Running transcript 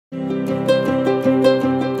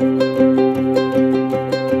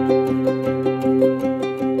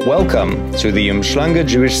Welcome to the Umhlanga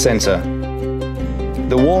Jewish Center.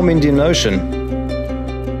 The warm Indian Ocean,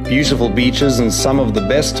 beautiful beaches and some of the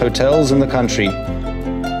best hotels in the country,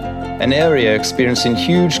 an area experiencing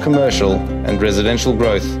huge commercial and residential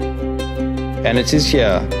growth. And it is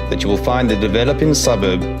here that you will find the developing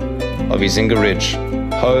suburb of Izinga Ridge,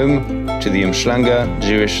 home to the Umhlanga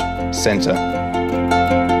Jewish Center.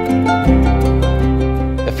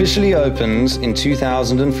 Officially opened in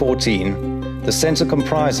 2014, the center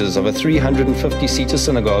comprises of a 350-seater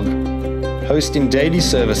synagogue, hosting daily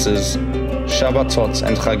services, shabbatots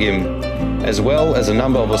and Chaggim, as well as a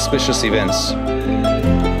number of auspicious events.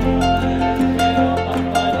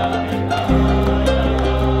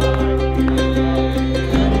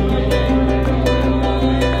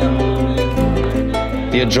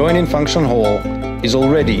 The adjoining function hall is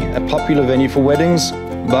already a popular venue for weddings,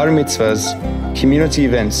 bar mitzvahs, community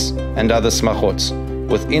events and other smachot,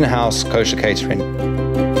 with in-house kosher catering.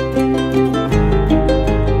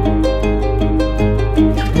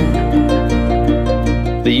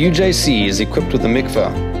 The UJC is equipped with a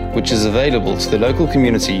mikveh, which is available to the local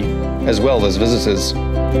community as well as visitors.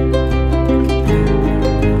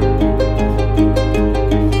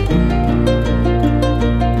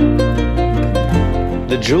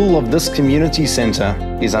 The jewel of this community center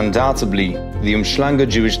is undoubtedly the Umhlanga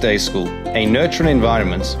Jewish Day School, a nurturing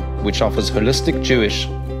environment which offers holistic Jewish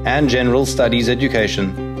and general studies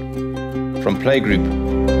education from playgroup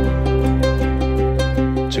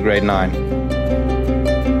to grade 9.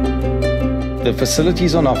 The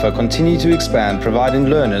facilities on offer continue to expand, providing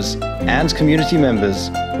learners and community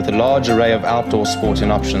members with a large array of outdoor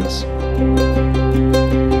sporting options.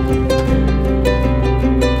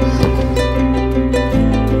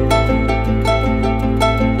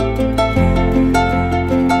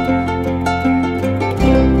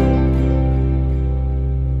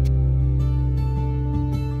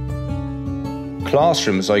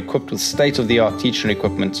 Classrooms are equipped with state-of-the-art teaching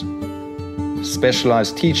equipment.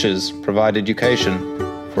 Specialized teachers provide education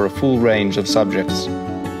for a full range of subjects.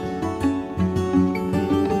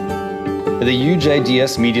 The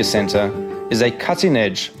UJDS Media Center is a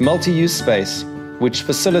cutting-edge, multi-use space which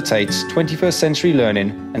facilitates 21st century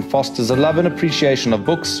learning and fosters a love and appreciation of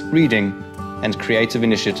books, reading, and creative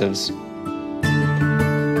initiatives.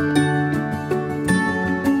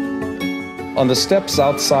 On the steps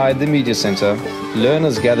outside the Media Center,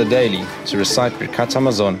 learners gather daily to recite Birkat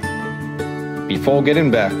Hamazon before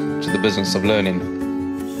getting back to the business of learning.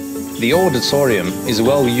 The auditorium is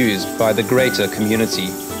well used by the greater community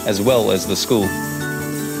as well as the school,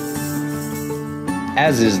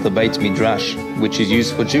 as is the Beit Midrash, which is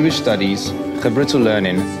used for Jewish studies, Hebrew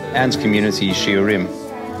learning, and community shiurim.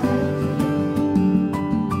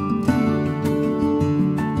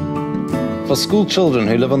 For school children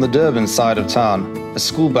who live on the Durban side of town, a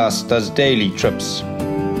school bus does daily trips.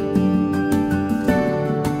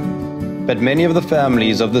 But many of the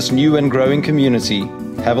families of this new and growing community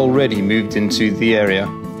have already moved into the area.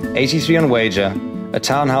 83 on Wager, a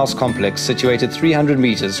townhouse complex situated 300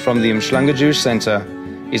 meters from the Umhlanga Jewish Center,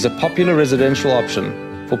 is a popular residential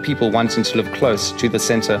option for people wanting to live close to the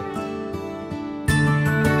center.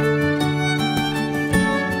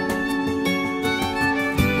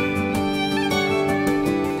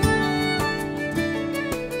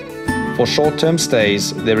 For short-term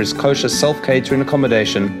stays, there is kosher self-catering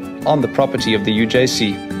accommodation on the property of the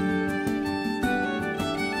UJC.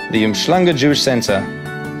 The Umhlanga Jewish Center,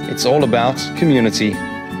 it's all about community.